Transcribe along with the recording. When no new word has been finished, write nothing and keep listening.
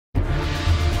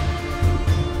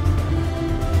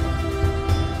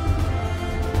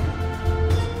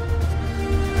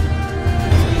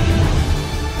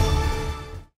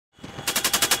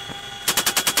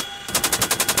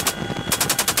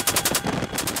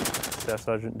Staff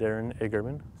Sergeant Darren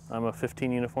Eggerman. I'm a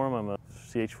 15 uniform. I'm a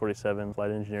CH-47 flight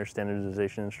engineer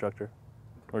standardization instructor.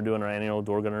 We're doing our annual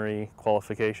door gunnery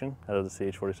qualification out of the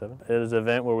CH-47. It is an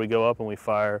event where we go up and we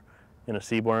fire in a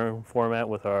seaborne format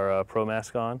with our pro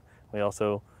mask on. We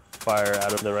also fire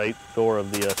out of the right door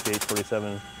of the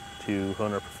CH-47 to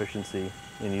hone our proficiency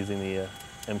in using the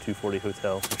M240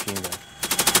 Hotel machine gun.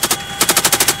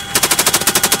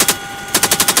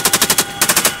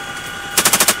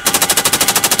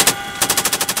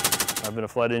 I've been a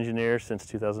flight engineer since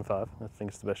 2005. I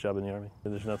think it's the best job in the Army.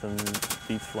 There's nothing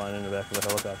beats flying in the back of a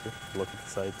helicopter, look at the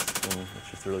sights, and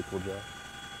it's just a really cool job.